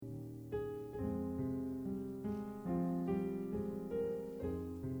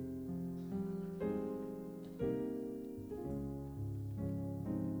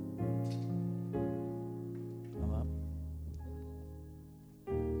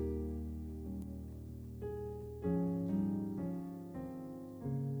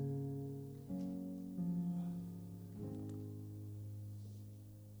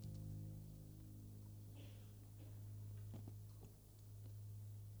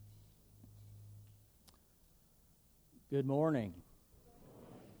Good morning.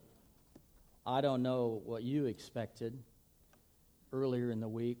 I don't know what you expected earlier in the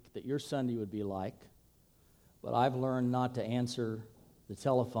week that your Sunday would be like, but I've learned not to answer the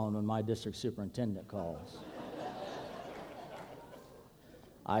telephone when my district superintendent calls.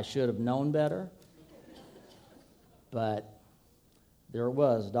 I should have known better, but there it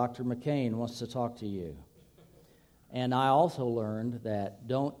was. Dr. McCain wants to talk to you. And I also learned that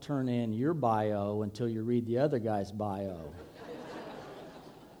don't turn in your bio until you read the other guy's bio.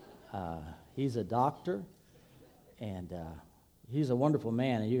 He's a doctor, and he's a wonderful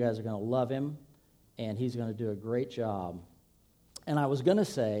man, and you guys are going to love him, and he's going to do a great job. And I was going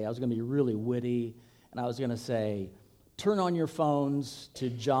to be really witty, and I was going to say, turn on your phones to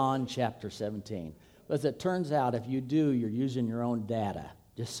John chapter 17. But as it turns out, if you do, you're using your own data,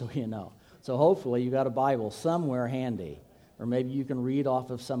 just so you know. So hopefully you got a Bible somewhere handy, or maybe you can read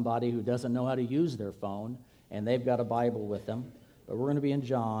off of somebody who doesn't know how to use their phone, and they've got a Bible with them. But we're going to be in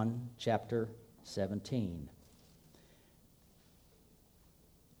John chapter 17.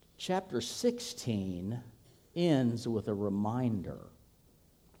 Chapter 16 ends with a reminder,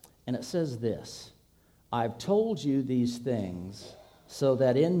 and it says this: I've told you these things so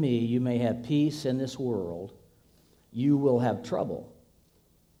that in me you may have peace in this world. You will have trouble.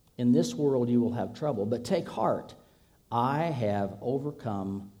 In this world you will have trouble, but take heart, I have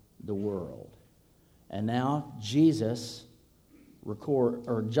overcome the world. And now John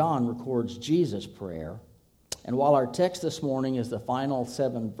records Jesus' prayer. And while our text this morning is the final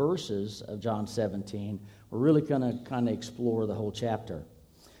 7 verses of John 17, we're really going to kind of explore the whole chapter.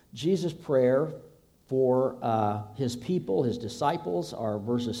 Jesus' prayer for his people, his disciples, are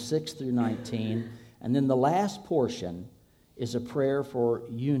verses 6 through 19. And then the last portion is a prayer for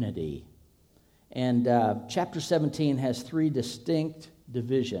unity. And chapter 17 has 3 distinct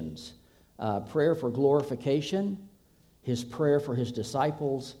divisions. Prayer for glorification, his prayer for his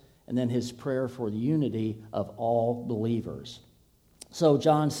disciples, and then his prayer for the unity of all believers. So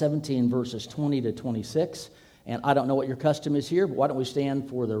John 17, verses 20 to 26. And I don't know what your custom is here, but why don't we stand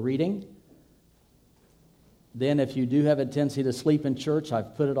for the reading? Then if you do have a tendency to sleep in church,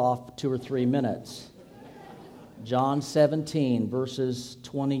 I've put it off 2 or 3 minutes. John 17, verses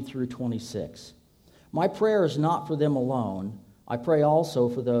 20 through 26. My prayer is not for them alone. I pray also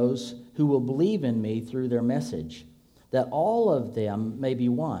for those who will believe in me through their message, that all of them may be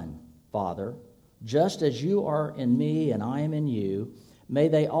one. Father, just as you are in me and I am in you, may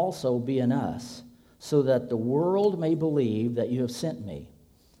they also be in us, so that the world may believe that you have sent me.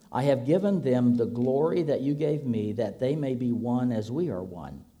 I have given them the glory that you gave me, that they may be one as we are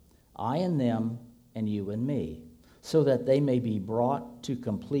one, I in them and you in me, so that they may be brought to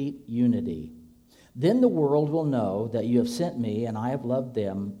complete unity. Then the world will know that you have sent me, and I have loved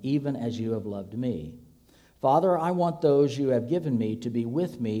them, even as you have loved me. Father, I want those you have given me to be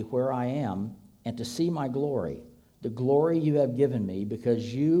with me where I am, and to see my glory, the glory you have given me,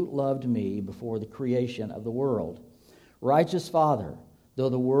 because you loved me before the creation of the world. Righteous Father, though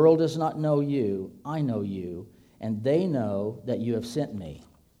the world does not know you, I know you, and they know that you have sent me.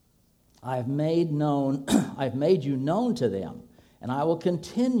 I have made you known to them, and I will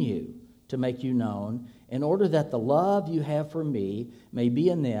continue to make you known, in order that the love you have for me may be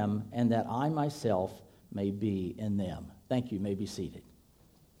in them, and that I myself may be in them. Thank you. You may be seated.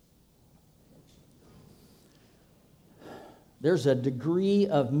 There's a degree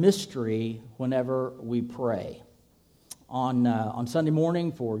of mystery whenever we pray. On Sunday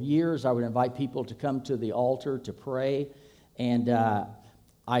morning, for years, I would invite people to come to the altar to pray, and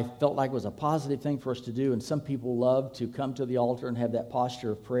I felt like it was a positive thing for us to do, and some people love to come to the altar and have that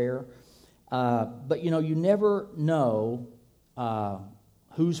posture of prayer. But, you never know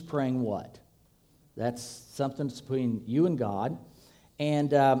who's praying what. That's something that's between you and God.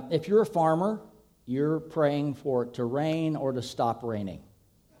 And if you're a farmer, you're praying for it to rain or to stop raining.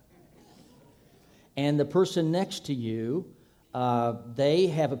 And the person next to you, they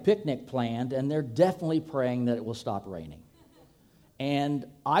have a picnic planned, and they're definitely praying that it will stop raining. And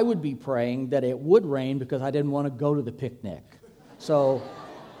I would be praying that it would rain because I didn't want to go to the picnic. So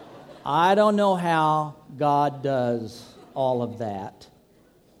I don't know how God does all of that.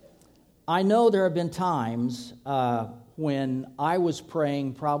 I know there have been times when I was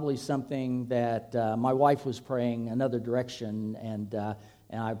praying probably something that my wife was praying another direction, and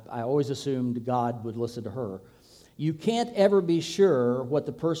I always assumed God would listen to her. You can't ever be sure what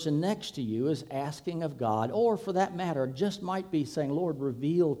the person next to you is asking of God, or for that matter, just might be saying, Lord,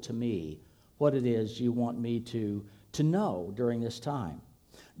 reveal to me what it is you want me to know during this time.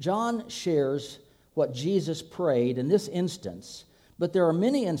 John shares what Jesus prayed in this instance, but there are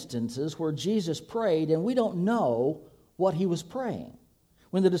many instances where Jesus prayed and we don't know what he was praying.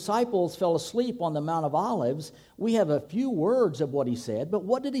 When the disciples fell asleep on the Mount of Olives, we have a few words of what he said, but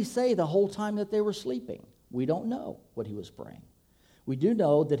what did he say the whole time that they were sleeping? We don't know what he was praying. We do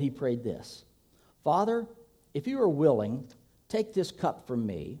know that he prayed this: Father, if you are willing, take this cup from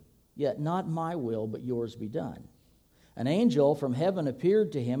me, yet not my will, but yours be done. An angel from heaven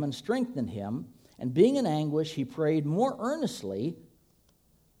appeared to him and strengthened him, and being in anguish, he prayed more earnestly.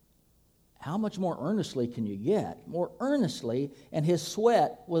 How much more earnestly can you get? More earnestly, and his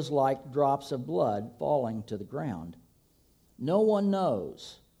sweat was like drops of blood falling to the ground. No one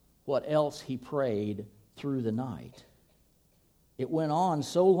knows what else he prayed through the night. It went on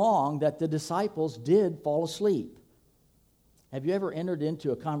so long that the disciples did fall asleep. Have you ever entered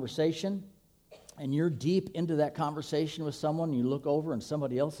into a conversation and you're deep into that conversation with someone and you look over and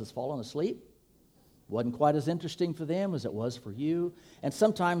somebody else has fallen asleep? Wasn't quite as interesting for them as it was for you. And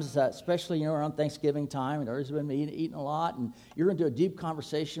sometimes, especially around Thanksgiving time, and everybody's been eating a lot, and you're into a deep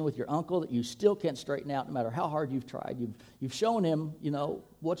conversation with your uncle that you still can't straighten out no matter how hard you've tried. You've shown him,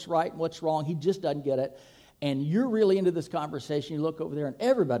 what's right and what's wrong. He just doesn't get it. And you're really into this conversation. You look over there and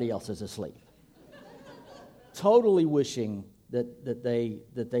everybody else is asleep. Totally wishing that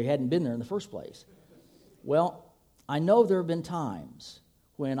they hadn't been there in the first place. Well, I know there have been times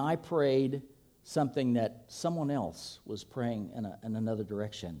when I prayed something that someone else was praying in another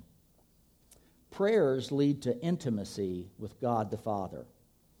direction. Prayers lead to intimacy with God the Father.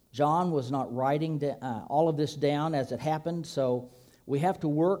 John was not writing all of this down as it happened, so we have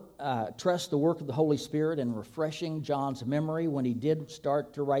to trust the work of the Holy Spirit in refreshing John's memory when he did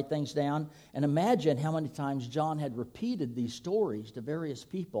start to write things down. And imagine how many times John had repeated these stories to various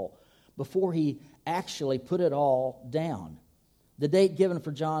people before he actually put it all down. The date given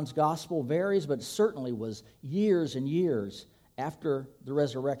for John's gospel varies, but it certainly was years and years after the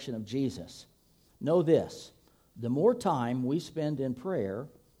resurrection of Jesus. Know this: the more time we spend in prayer,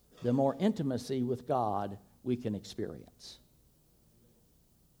 the more intimacy with God we can experience.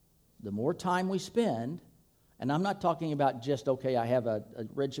 The more time we spend, and I'm not talking about just, okay, I have a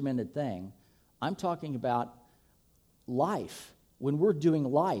regimented thing. I'm talking about life. When we're doing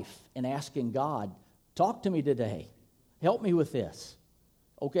life and asking God, talk to me today. Help me with this.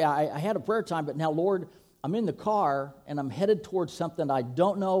 Okay, I had a prayer time, but now, Lord, I'm in the car and I'm headed towards something I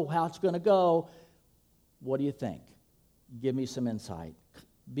don't know how it's going to go. What do you think? Give me some insight.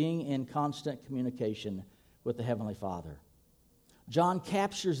 Being in constant communication with the Heavenly Father. John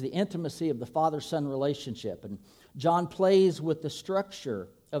captures the intimacy of the Father-Son relationship, and John plays with the structure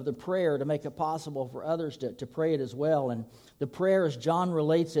of the prayer to make it possible for others to pray it as well. And the prayer, as John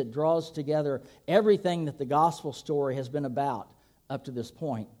relates it, draws together everything that the gospel story has been about up to this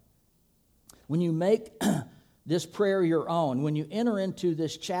point. When you make this prayer your own, when you enter into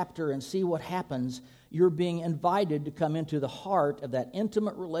this chapter and see what happens, you're being invited to come into the heart of that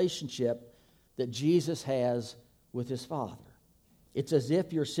intimate relationship that Jesus has with his Father. It's as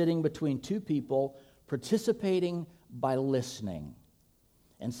if you're sitting between two people participating by listening.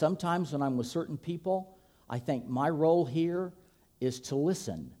 And sometimes when I'm with certain people, I think my role here is to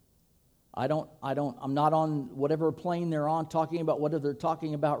listen. I'm not on whatever plane they're on talking about what they're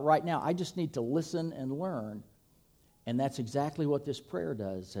talking about right now. I just need to listen and learn. And that's exactly what this prayer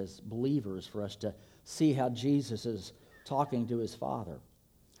does as believers, for us to see how Jesus is talking to his Father.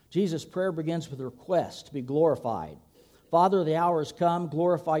 Jesus' prayer begins with a request to be glorified. Father, the hour has come.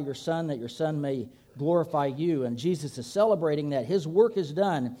 Glorify your Son, that your Son may glorify you. And Jesus is celebrating that his work is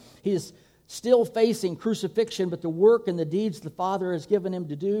done. He is still facing crucifixion, but the work and the deeds the Father has given him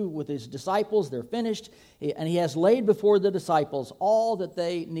to do with his disciples, they're finished. And he has laid before the disciples all that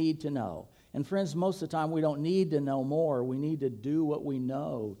they need to know. And friends, most of the time we don't need to know more. We need to do what we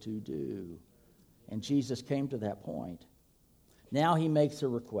know to do. And Jesus came to that point. Now he makes a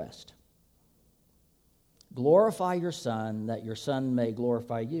request. Glorify your Son, that your Son may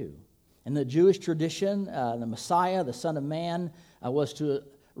glorify you. In the Jewish tradition, the Messiah, the Son of Man, was to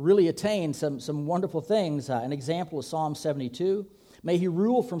really attain some wonderful things. An example is Psalm 72. May he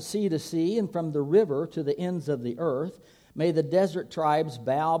rule from sea to sea and from the river to the ends of the earth. May the desert tribes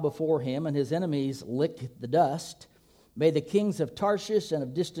bow before him and his enemies lick the dust. May the kings of Tarshish and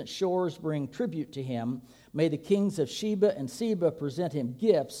of distant shores bring tribute to him. May the kings of Sheba and Seba present him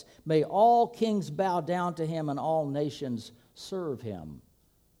gifts. May all kings bow down to him and all nations serve him.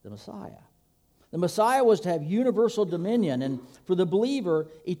 The Messiah. The Messiah was to have universal dominion, and for the believer,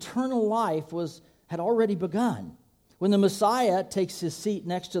 eternal life had already begun. When the Messiah takes his seat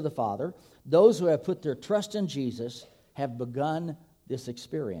next to the Father, those who have put their trust in Jesus have begun this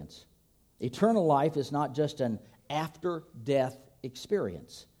experience. Eternal life is not just an after-death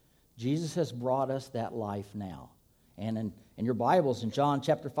experience. Jesus has brought us that life now. And in your Bibles, in John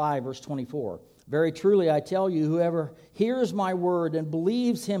chapter 5, verse 24, very truly I tell you, whoever hears my word and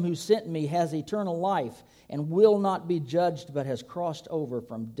believes him who sent me has eternal life and will not be judged, but has crossed over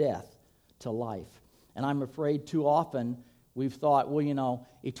from death to life. And I'm afraid too often we've thought, well,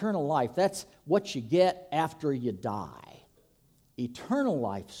 eternal life, that's what you get after you die. Eternal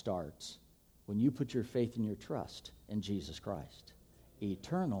life starts when you put your faith and your trust in Jesus Christ.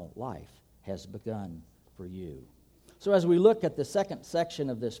 Eternal life has begun for you. So as we look at the second section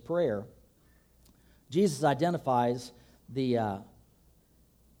of this prayer, Jesus identifies and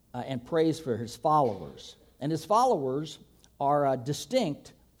prays for his followers. And his followers are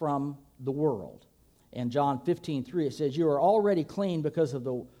distinct from the world. In John 15:3, it says, "You are already clean because of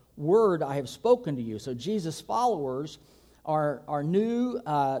the word I have spoken to you." So Jesus' followers are new.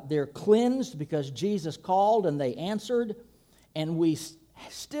 They're cleansed because Jesus called and they answered. And we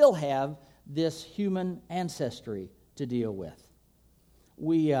still have this human ancestry to deal with.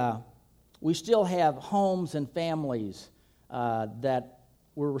 We still have homes and families that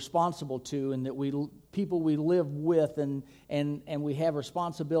we're responsible to, and that people we live with, and we have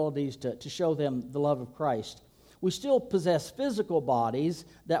responsibilities to show them the love of Christ. We still possess physical bodies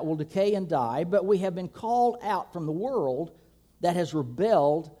that will decay and die, but we have been called out from the world that has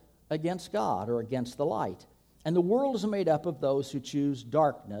rebelled against God or against the light. And the world is made up of those who choose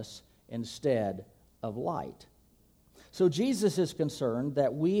darkness instead of light. So Jesus is concerned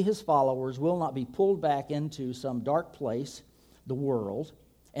that we, his followers, will not be pulled back into some dark place, the world.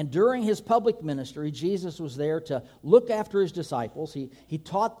 And during his public ministry, Jesus was there to look after his disciples. He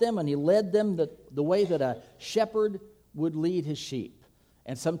taught them and he led them the way that a shepherd would lead his sheep.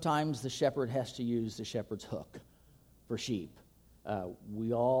 And sometimes the shepherd has to use the shepherd's hook for sheep.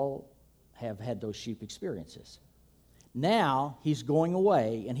 We all have had those sheep experiences. Now he's going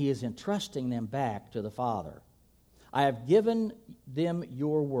away and he is entrusting them back to the Father. "I have given them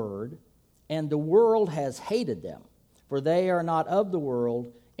your word, and the world has hated them, for they are not of the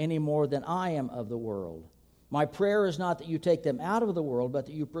world any more than I am of the world. My prayer is not that you take them out of the world, but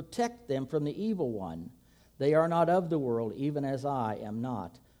that you protect them from the evil one. They are not of the world, even as I am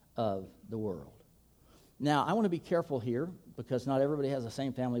not of the world." Now, I want to be careful here, because not everybody has the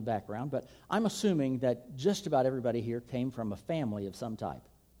same family background, but I'm assuming that just about everybody here came from a family of some type.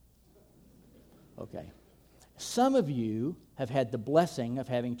 Okay. Some of you have had the blessing of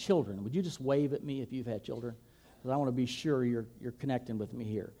having children. Would you just wave at me if you've had children? Because I want to be sure you're connecting with me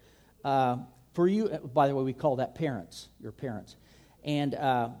here. For you, by the way, we call that parents, your parents. And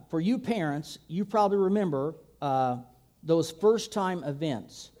for you parents, you probably remember those first-time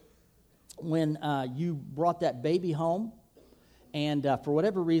events when you brought that baby home, and for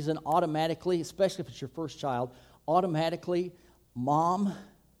whatever reason, automatically, especially if it's your first child, automatically, mom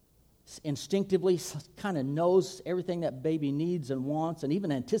instinctively kind of knows everything that baby needs and wants, and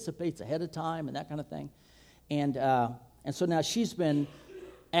even anticipates ahead of time and that kind of thing. And so now she's been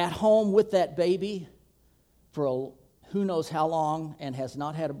at home with that baby for who knows how long and has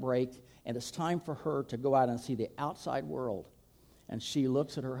not had a break, and it's time for her to go out and see the outside world. And she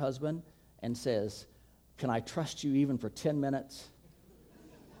looks at her husband and says, "Can I trust you even for 10 minutes?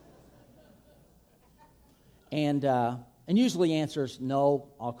 And usually answers, "No,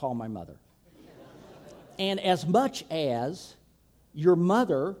 I'll call my mother." And as much as your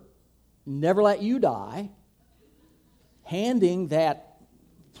mother never let you die, handing that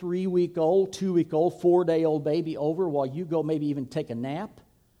 3-week-old, 2-week-old, 4-day-old baby over while you go maybe even take a nap,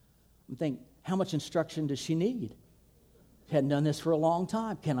 I'm thinking, how much instruction does she need? Hadn't done this for a long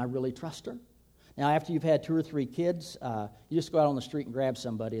time. Can I really trust her? Now, after you've had 2 or 3 kids, you just go out on the street and grab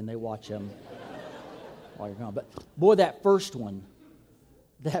somebody and they watch them while you're gone. But boy, that first one,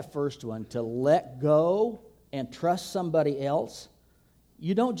 to let go and trust somebody else,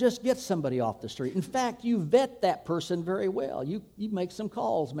 you don't just get somebody off the street. In fact, you vet that person very well. You make some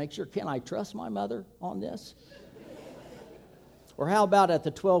calls, make sure, can I trust my mother on this? Or how about at the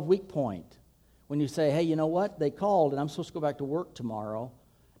 12-week point, when you say, hey, you know what, they called and I'm supposed to go back to work tomorrow,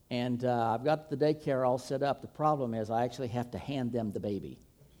 and I've got the daycare all set up. The problem is I actually have to hand them the baby,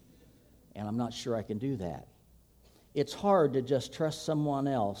 and I'm not sure I can do that. It's hard to just trust someone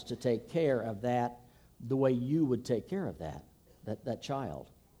else to take care of that the way you would take care of that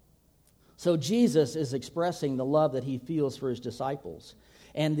child. So Jesus is expressing the love that he feels for his disciples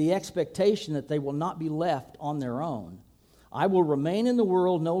and the expectation that they will not be left on their own. I will remain in the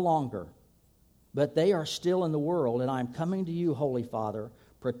world no longer, but they are still in the world, and I am coming to you, Holy Father.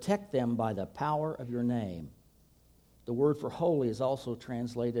 Protect them by the power of your name. The word for holy is also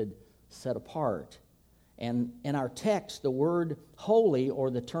translated set apart. And in our text, the word holy, or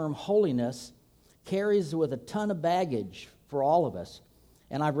the term holiness, carries with a ton of baggage for all of us.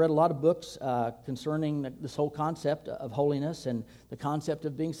 And I've read a lot of books concerning this whole concept of holiness and the concept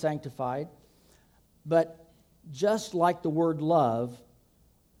of being sanctified. But just like the word love,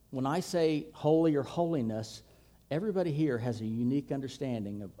 when I say holy or holiness, everybody here has a unique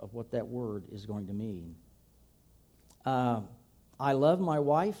understanding of what that word is going to mean. I love my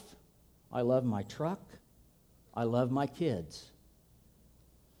wife. I love my truck. I love my kids.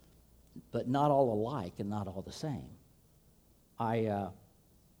 But not all alike and not all the same. I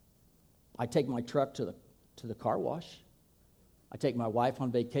take my truck to the car wash. I take my wife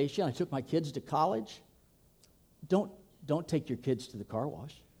on vacation. I took my kids to college. Don't take your kids to the car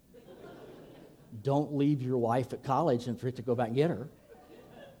wash. Don't leave your wife at college and forget to go back and get her.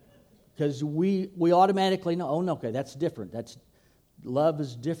 Because we automatically know, oh, no, okay, that's different. Love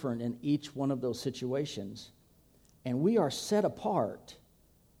is different in each one of those situations. And we are set apart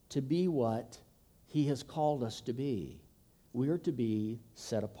to be what He has called us to be. We are to be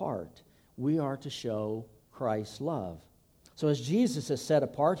set apart. We are to show Christ's love. So as Jesus is set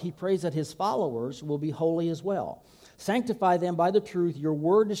apart, He prays that His followers will be holy as well. Sanctify them by the truth. Your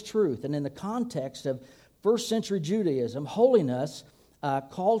word is truth. And in the context of first century Judaism, holiness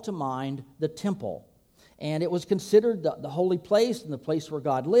called to mind the temple. And it was considered the holy place and the place where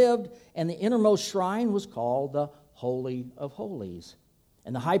God lived. And the innermost shrine was called the Holy of Holies.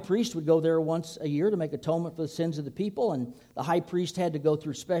 And the high priest would go there once a year to make atonement for the sins of the people. And the high priest had to go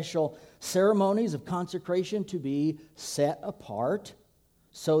through special ceremonies of consecration to be set apart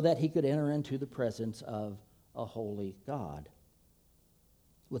so that he could enter into the presence of a holy God.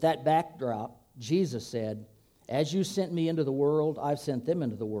 With that backdrop, Jesus said, "As you sent me into the world, I've sent them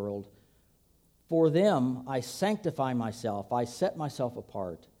into the world. For them I sanctify myself, I set myself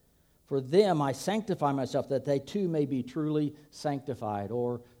apart. For them I sanctify myself, that they too may be truly sanctified,"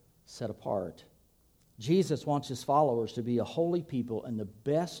 or set apart. Jesus wants His followers to be a holy people in the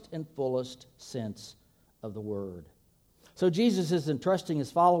best and fullest sense of the word. So Jesus is entrusting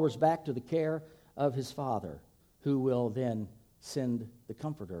His followers back to the care of His Father, who will then send the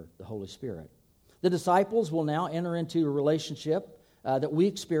Comforter, the Holy Spirit. The disciples will now enter into a relationship that we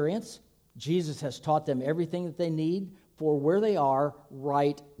experience. Jesus has taught them everything that they need for where they are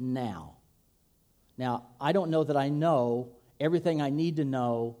right now. Now, I don't know that I know everything I need to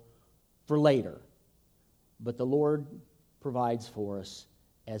know for later, but the Lord provides for us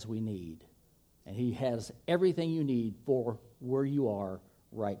as we need. And He has everything you need for where you are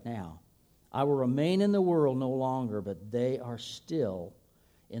right now. I will remain in the world no longer, but they are still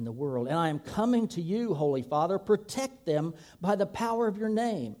in the world. And I am coming to you, Holy Father. Protect them by the power of your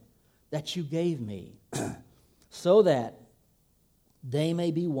name that you gave me, so that they may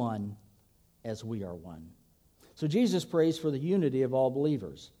be one as we are one. So Jesus prays for the unity of all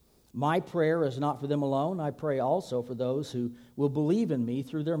believers. My prayer is not for them alone. I pray also for those who will believe in me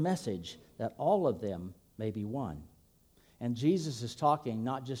through their message, that all of them may be one. And Jesus is talking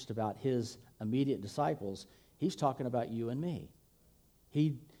not just about His immediate disciples. He's talking about you and me.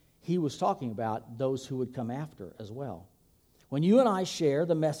 He was talking about those who would come after as well. When you and I share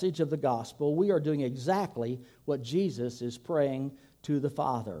the message of the gospel, we are doing exactly what Jesus is praying to the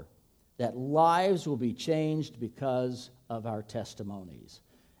Father, that lives will be changed because of our testimonies,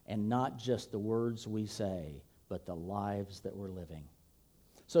 and not just the words we say, but the lives that we're living.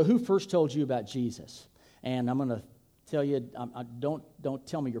 So who first told you about Jesus? And I'm going to tell you, don't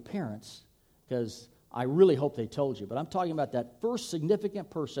tell me your parents, because I really hope they told you, but I'm talking about that first significant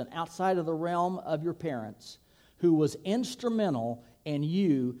person outside of the realm of your parents who was instrumental in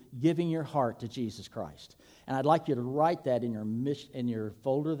you giving your heart to Jesus Christ. And I'd like you to write that in your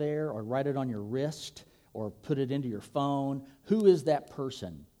folder there, or write it on your wrist, or put it into your phone. Who is that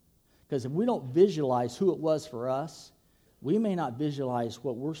person? Because if we don't visualize who it was for us, we may not visualize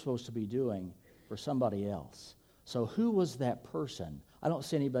what we're supposed to be doing for somebody else. So who was that person? I don't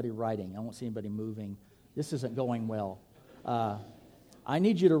see anybody writing. I don't see anybody moving. This isn't going well. I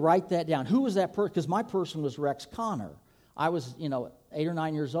need you to write that down. Who was that person? Because my person was Rex Connor. I was, 8 or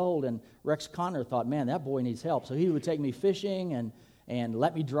 9 years old, and Rex Connor thought, man, that boy needs help. So he would take me fishing and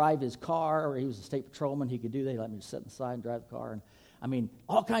let me drive his car. Or he was a state patrolman. He could do that. He let me sit inside and drive the car. And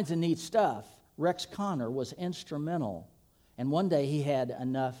all kinds of neat stuff. Rex Connor was instrumental. And one day he had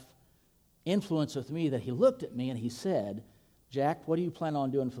enough influence with me that he looked at me and he said, "Jack, what do you plan on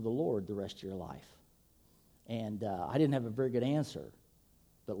doing for the Lord the rest of your life?" And I didn't have a very good answer,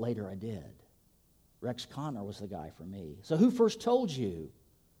 but later I did. Rex Connor was the guy for me. So who first told you?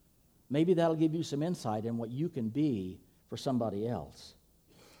 Maybe that'll give you some insight in what you can be for somebody else.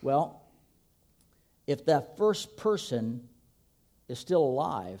 Well, if that first person is still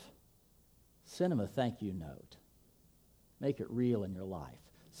alive, Send them a thank you note. Make it real in your life.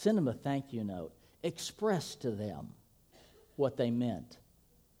 Send them a thank you note. Express to them what they meant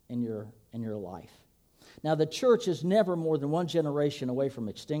in your life. Now, the church is never more than one generation away from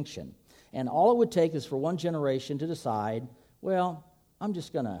extinction. And all it would take is for one generation to decide, well, I'm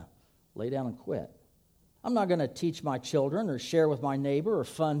just going to lay down and quit. I'm not going to teach my children or share with my neighbor or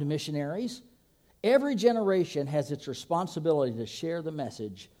fund missionaries. Every generation has its responsibility to share the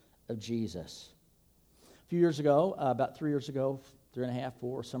message of Jesus. A few years ago, about 3 years ago, 3.5,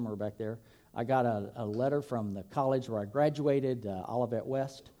 4, somewhere back there, I got a letter from the college where I graduated, Olivet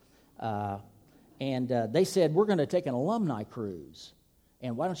West, and they said, we're going to take an alumni cruise,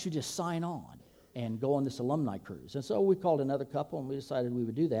 and why don't you just sign on and go on this alumni cruise? And so we called another couple, and we decided we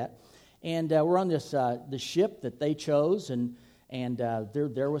would do that. And we're on this the ship that they chose, and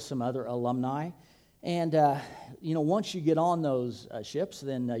there was some other alumni. And, once you get on those ships,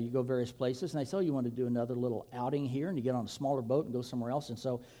 then you go various places. And they say, you want to do another little outing here, and you get on a smaller boat and go somewhere else. And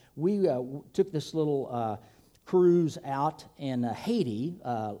so we took this little cruise out in Haiti,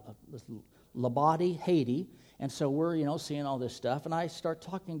 Labadi, Haiti. And so we're, seeing all this stuff. And I start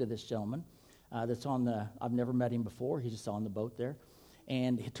talking to this gentleman that's I've never met him before. He's just on the boat there.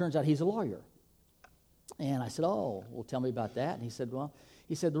 And it turns out he's a lawyer. And I said, oh, well, tell me about that. And he said,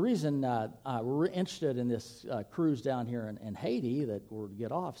 the reason we're interested in this cruise down here in Haiti that we're to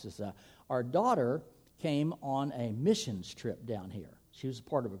get off is our daughter came on a missions trip down here. She was a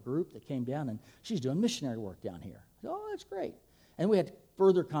part of a group that came down, and she's doing missionary work down here. I said, oh, that's great. And we had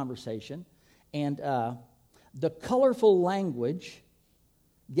further conversation. And the colorful language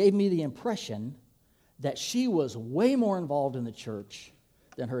gave me the impression that she was way more involved in the church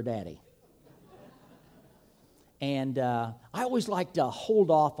than her daddy. And I always like to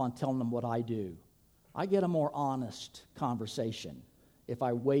hold off on telling them what I do. I get a more honest conversation if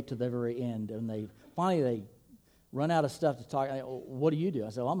I wait to the very end. And they run out of stuff to talk. What do you do? I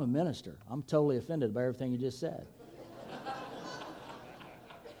said, well, I'm a minister. I'm totally offended by everything you just said.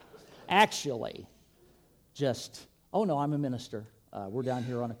 Actually, oh no, I'm a minister. We're down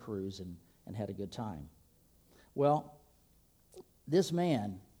here on a cruise and had a good time. Well, this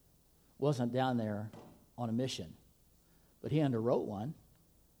man wasn't down there on a mission, but he underwrote one.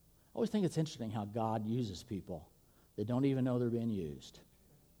 I always think it's interesting how God uses people that don't even know they're being used.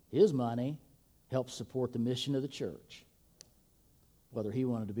 His money helps support the mission of the church, whether he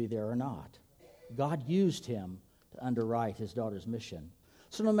wanted to be there or not. God used him to underwrite his daughter's mission.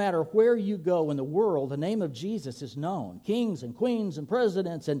 So no matter where you go in the world, the name of Jesus is known. Kings and queens and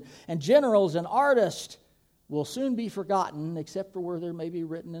presidents and generals and artists will soon be forgotten, except for where they may be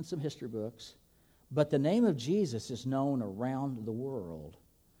written in some history books. But the name of Jesus is known around the world,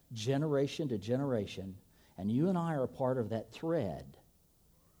 generation to generation, and you and I are a part of that thread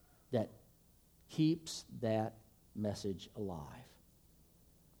that keeps that message alive.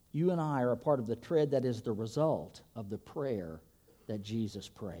 You and I are a part of the thread that is the result of the prayer that Jesus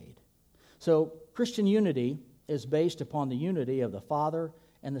prayed. So Christian unity is based upon the unity of the Father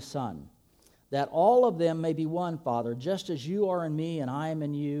and the Son. That all of them may be one, Father, just as you are in me and I am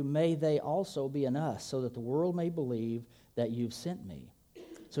in you, may they also be in us, so that the world may believe that you've sent me.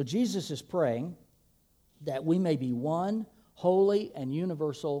 So Jesus is praying that we may be one holy and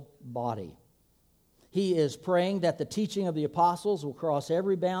universal body. He is praying that the teaching of the apostles will cross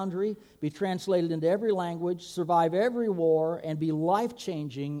every boundary, be translated into every language, survive every war, and be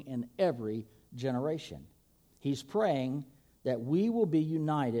life-changing in every generation. He's praying that we will be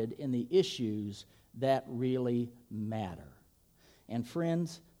united in the issues that really matter. And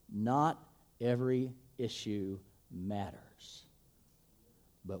friends, not every issue matters,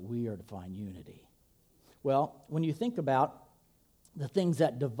 but we are to find unity. Well, when you think about the things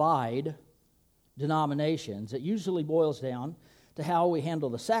that divide denominations, it usually boils down to how we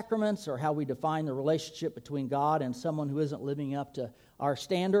handle the sacraments or how we define the relationship between God and someone who isn't living up to our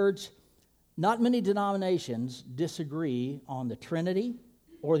standards. Not many denominations disagree on the Trinity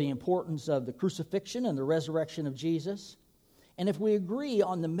or the importance of the crucifixion and the resurrection of Jesus. And if we agree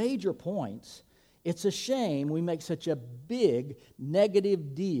on the major points, it's a shame we make such a big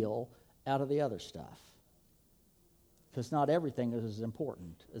negative deal out of the other stuff. Because not everything is as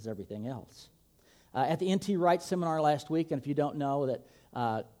important as everything else. At the N.T. Wright seminar last week, and if you don't know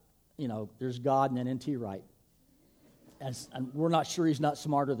that, there's God and then N.T. Wright. And we're not sure he's not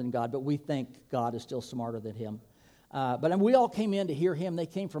smarter than God, but we think God is still smarter than him. But we all came in to hear him. They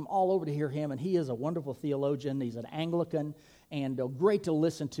came from all over to hear him, and he is a wonderful theologian. He's an Anglican, and great to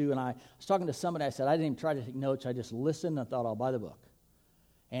listen to. And I was talking to somebody, I said, I didn't even try to take notes. I just listened and thought, I'll buy the book.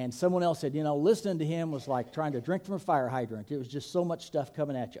 And someone else said, listening to him was like trying to drink from a fire hydrant. It was just so much stuff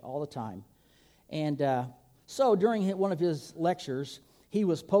coming at you all the time. And so during one of his lectures, he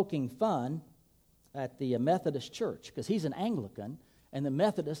was poking fun at the Methodist church, because he's an Anglican, and the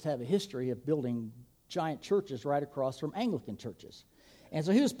Methodists have a history of building giant churches right across from Anglican churches. And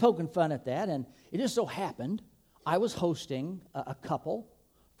so he was poking fun at that, and it just so happened I was hosting a couple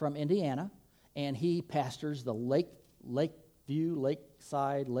from Indiana, and he pastors the Lakeville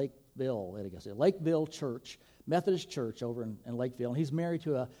Church, Methodist Church over in Lakeville, and he's married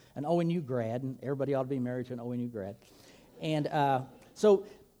to an ONU grad, and everybody ought to be married to an ONU grad. And so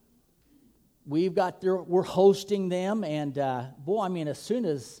we're hosting them, and boy, I mean, as soon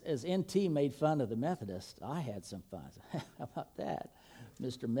as NT made fun of the Methodist, I had some fun. How about that,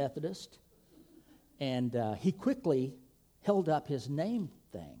 Mr. Methodist? And he quickly held up his name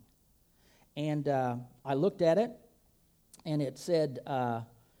thing, and I looked at it, and it said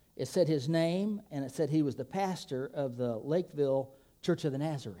his name, and it said he was the pastor of the Lakeville Church of the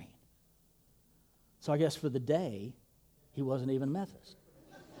Nazarene. So I guess for the day, he wasn't even Methodist.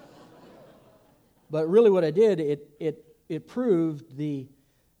 But really what I did, it proved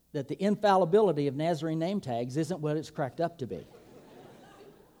that the infallibility of Nazarene name tags isn't what it's cracked up to be.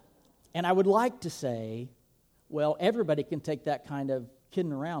 And I would like to say, well, everybody can take that kind of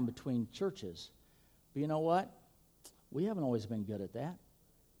kidding around between churches. But you know what? We haven't always been good at that.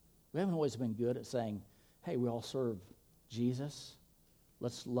 We haven't always been good at saying, hey, we all serve Jesus.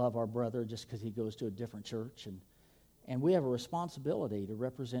 Let's love our brother just because he goes to a different church. And we have a responsibility to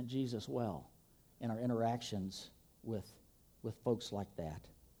represent Jesus well in our interactions with folks like that.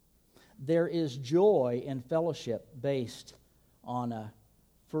 There is joy in fellowship based on a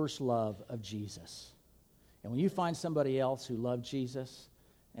first love of Jesus. And when you find somebody else who loved Jesus,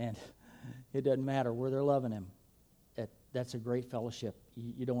 and it doesn't matter where they're loving him, that's a great fellowship.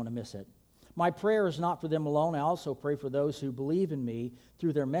 You don't want to miss it. My prayer is not for them alone. I also pray for those who believe in me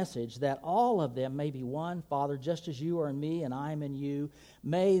through their message, that all of them may be one. Father, just as you are in me and I am in you,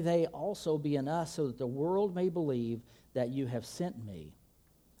 may they also be in us, so that the world may believe that you have sent me.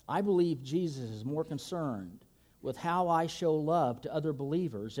 I believe Jesus is more concerned with how I show love to other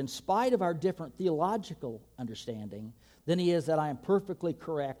believers, in spite of our different theological understanding, than he is that I am perfectly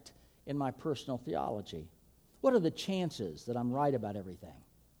correct in my personal theology. What are the chances that I'm right about everything?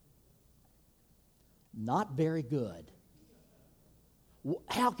 Not very good.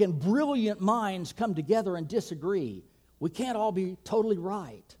 How can brilliant minds come together and disagree? We can't all be totally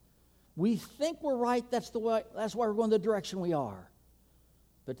right. We think we're right, that's why we're going the direction we are.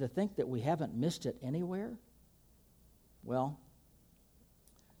 But to think that we haven't missed it anywhere? Well,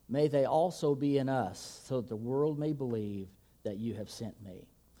 may they also be in us, so that the world may believe that you have sent me.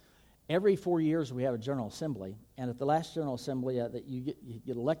 Every 4 years we have a General Assembly, and at the last General Assembly that you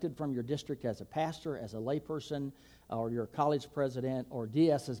get elected from your district as a pastor, as a layperson, or you're a college president, or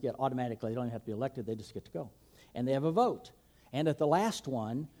DSs get automatically, they don't even have to be elected, they just get to go. And they have a vote. And at the last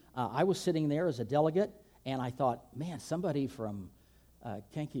one, I was sitting there as a delegate, and I thought, man, somebody from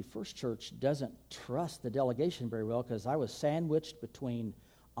Kankakee First Church doesn't trust the delegation very well, because I was sandwiched between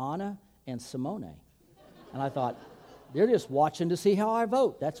Anna and Simone. And I thought, they're just watching to see how I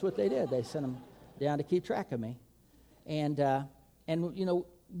vote. That's what they did. They sent them down to keep track of me. And you know,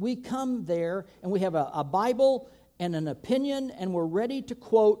 we come there, and we have a Bible and an opinion, and we're ready to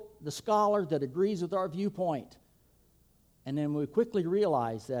quote the scholar that agrees with our viewpoint. And then we quickly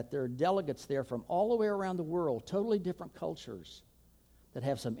realize that there are delegates there from all the way around the world, totally different cultures, that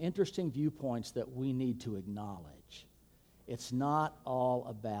have some interesting viewpoints that we need to acknowledge. It's not all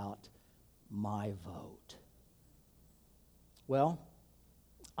about my vote. Well,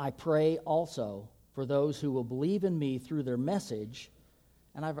 I pray also for those who will believe in me through their message,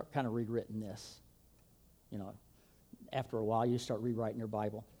 and I've kind of rewritten this. You know, after a while, you start rewriting your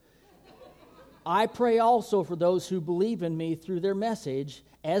Bible. I pray also for those who believe in me through their message,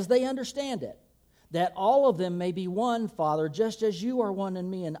 as they understand it, that all of them may be one, Father, just as you are one in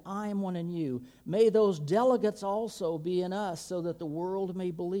me and I am one in you. May those delegates also be in us, so that the world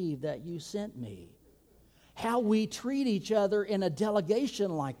may believe that you sent me. How we treat each other in a delegation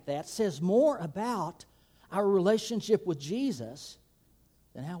like that says more about our relationship with Jesus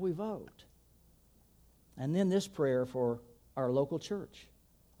than how we vote. And then this prayer for our local church.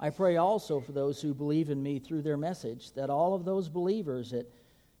 I pray also for those who believe in me through their message, that all of those believers at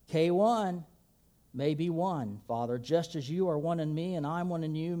K1 may be one, Father, just as you are one in me and I'm one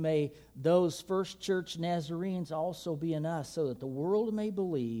in you. May those First Church Nazarenes also be in us, so that the world may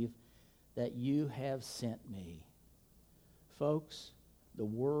believe that you have sent me. Folks, the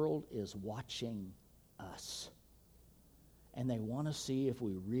world is watching us, and they want to see if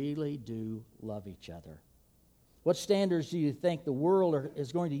we really do love each other. What standards do you think the world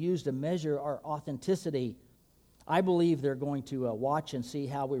is going to use to measure our authenticity? I believe they're going to watch and see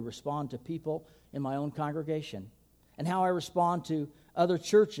how we respond to people in my own congregation, and how I respond to other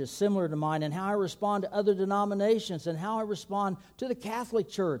churches similar to mine, and how I respond to other denominations, and how I respond to the Catholic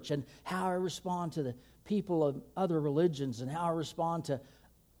Church, and how I respond to the people of other religions, and how I respond to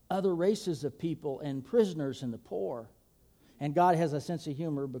other races of people and prisoners and the poor. And God has a sense of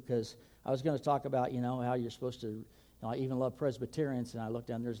humor, because I was going to talk about, how you're supposed to, I even love Presbyterians, and I look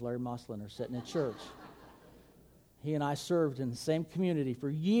down, there's Larry Mosliner sitting in church. He and I served in the same community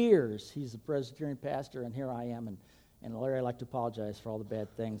for years. He's a Presbyterian pastor, and here I am. And Larry, I'd like to apologize for all the bad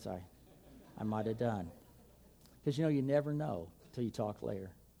things I might have done. Because, you never know until you talk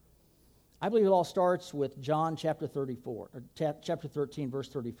later. I believe it all starts with John chapter 13, verse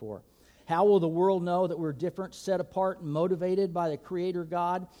 34. How will the world know that we're different, set apart, and motivated by the Creator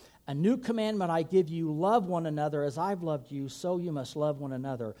God? A new commandment I give you, love one another as I've loved you, so you must love one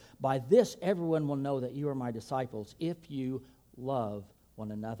another. By this everyone will know that you are my disciples, if you love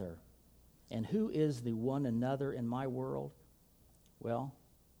one another. And who is the one another in my world? Well,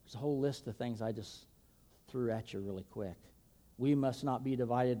 there's a whole list of things I just threw at you really quick. We must not be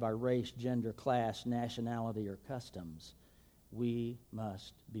divided by race, gender, class, nationality, or customs. We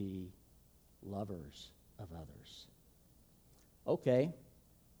must be lovers of others. Okay,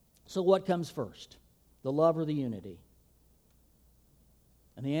 so what comes first? The love or the unity?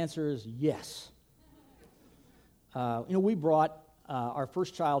 And the answer is yes. We brought our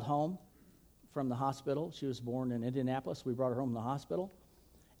first child home from the hospital. She was born in Indianapolis. We brought her home from the hospital.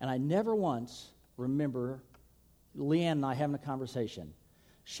 And I never once remember Leanne and I having a conversation.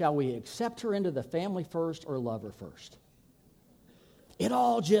 Shall we accept her into the family first or love her first? It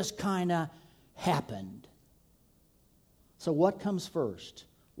all just kind of happened. So what comes first?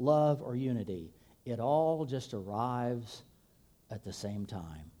 Love or unity? It all just arrives at the same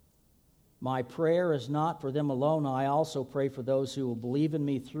time. My prayer is not for them alone. I also pray for those who will believe in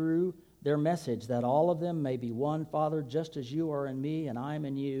me through their message, that all of them may be one, Father, just as you are in me and I am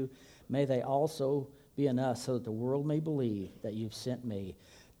in you. May they also be in us, so that the world may believe that you've sent me.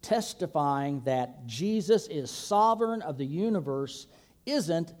 Testifying that Jesus is sovereign of the universe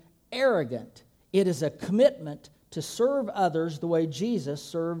isn't arrogant. It is a commitment to serve others the way Jesus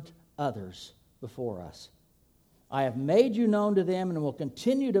served others before us. I have made you known to them and will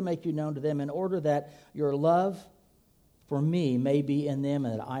continue to make you known to them in order that your love for me may be in them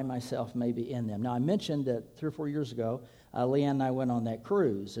and that I myself may be in them. Now, I mentioned that 3 or 4 years ago, Leanne and I went on that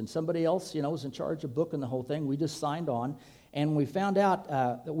cruise, and somebody else, was in charge of booking the whole thing. We just signed on, and we found out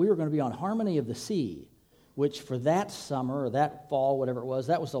that we were going to be on Harmony of the Sea, which for that summer or that fall, whatever it was,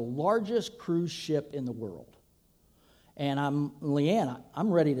 that was the largest cruise ship in the world. And Leanne,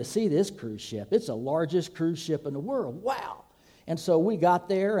 I'm ready to see this cruise ship. It's the largest cruise ship in the world. Wow. And so we got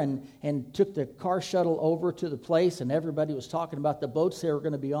there and took the car shuttle over to the place, and everybody was talking about the boats they were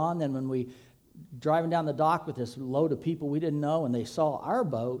going to be on. Then when we driving down the dock with this load of people we didn't know, and they saw our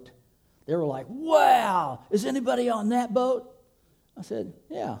boat, they were like, wow, is anybody on that boat? I said,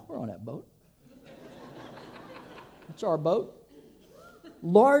 yeah, we're on that boat. That's our boat.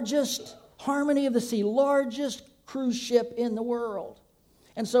 Largest Harmony of the Sea, largest cruise ship in the world.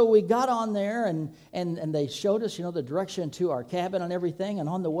 And so we got on there, and they showed us, the direction to our cabin and everything. And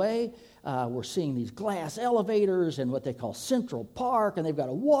on the way, we're seeing these glass elevators and what they call Central Park, and they've got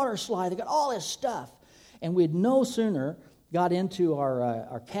a water slide. They've got all this stuff. And we'd no sooner got into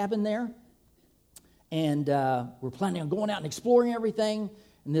our cabin there, and we're planning on going out and exploring everything,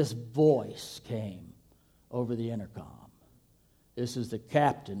 and this voice came over the intercom. This is the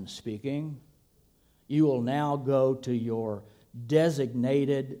captain speaking. You will now go to your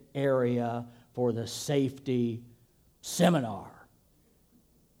designated area for the safety seminar.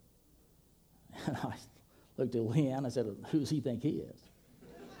 And I looked at Leanne, I said, who does he think he is?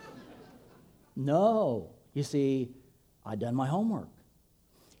 No, you see, I'd done my homework.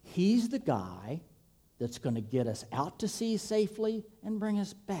 He's the guy that's going to get us out to sea safely and bring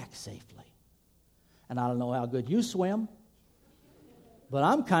us back safely. And I don't know how good you swim, but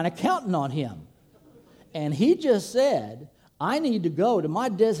I'm kind of counting on him. And he just said, I need to go to my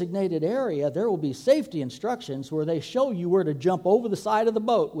designated area. There will be safety instructions where they show you where to jump over the side of the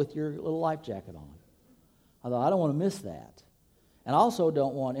boat with your little life jacket on. I thought, I don't want to miss that. And I also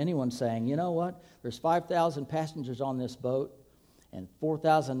don't want anyone saying, you know what, there's 5,000 passengers on this boat, and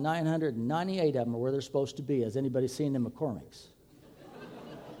 4,998 of them are where they're supposed to be. Has anybody seen the McCormicks?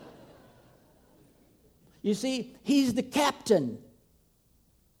 You see, he's the captain.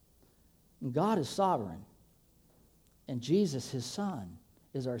 And God is sovereign. And Jesus, his son,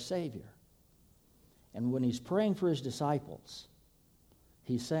 is our Savior. And when he's praying for his disciples,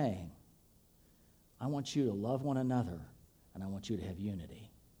 he's saying, I want you to love one another, and I want you to have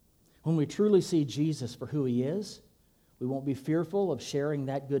unity. When we truly see Jesus for who he is, we won't be fearful of sharing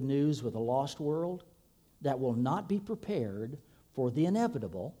that good news with a lost world that will not be prepared for the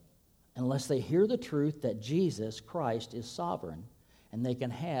inevitable unless they hear the truth that Jesus Christ is sovereign and they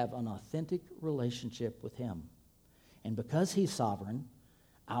can have an authentic relationship with him. And because he's sovereign,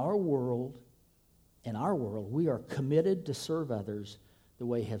 in our world, we are committed to serve others the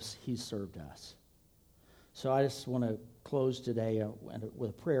way he's served us. So I just want to close today with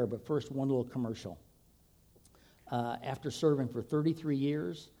a prayer, but first, one little commercial. After serving for 33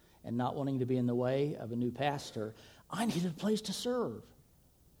 years and not wanting to be in the way of a new pastor, I needed a place to serve.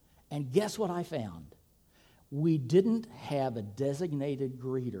 And guess what I found? We didn't have a designated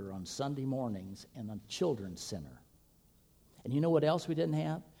greeter on Sunday mornings in a children's center. And you know what else we didn't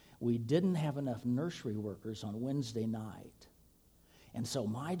have? We didn't have enough nursery workers on Wednesday night. And so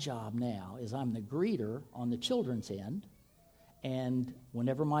my job now is I'm the greeter on the children's end, and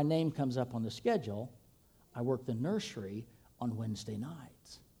whenever my name comes up on the schedule, I work the nursery on Wednesday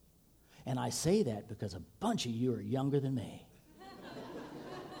nights. And I say that because a bunch of you are younger than me.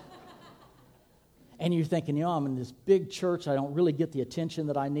 And you're thinking, I'm in this big church, I don't really get the attention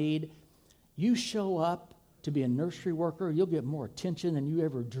that I need. You show up to be a nursery worker, you'll get more attention than you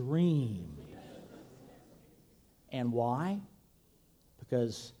ever dreamed. And why?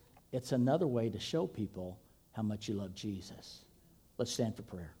 Because it's another way to show people how much you love Jesus. Let's stand for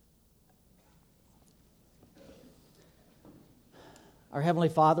prayer. Our Heavenly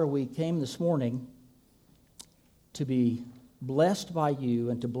Father, we came this morning to be blessed by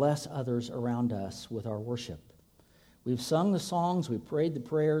you and to bless others around us with our worship. We've sung the songs, we've prayed the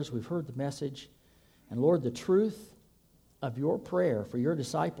prayers, we've heard the message. And Lord, the truth of your prayer for your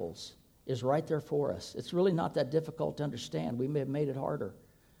disciples is right there for us. It's really not that difficult to understand. We may have made it harder.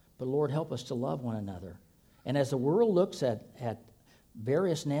 But Lord, help us to love one another. And as the world looks at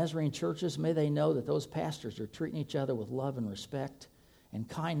various Nazarene churches, may they know that those pastors are treating each other with love and respect and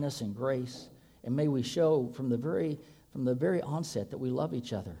kindness and grace. And may we show from the very onset that we love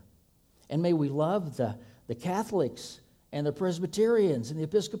each other. And may we love the Catholics and the Presbyterians and the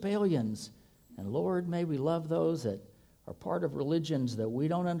Episcopalians. And Lord, may we love those that are part of religions that we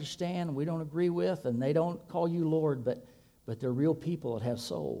don't understand, we don't agree with, and they don't call you Lord, but they're real people that have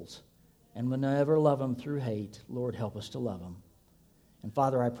souls. And we'll never love them through hate. Lord, help us to love them. And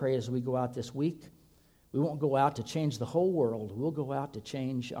Father, I pray as we go out this week, we won't go out to change the whole world. We'll go out to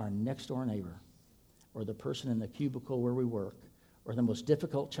change our next door neighbor, or the person in the cubicle where we work, or the most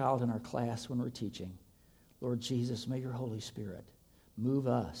difficult child in our class when we're teaching. Lord Jesus, may your Holy Spirit move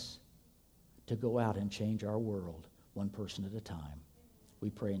us to go out and change our world one person at a time. We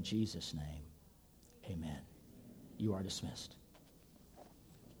pray in Jesus' name. Amen. You are dismissed.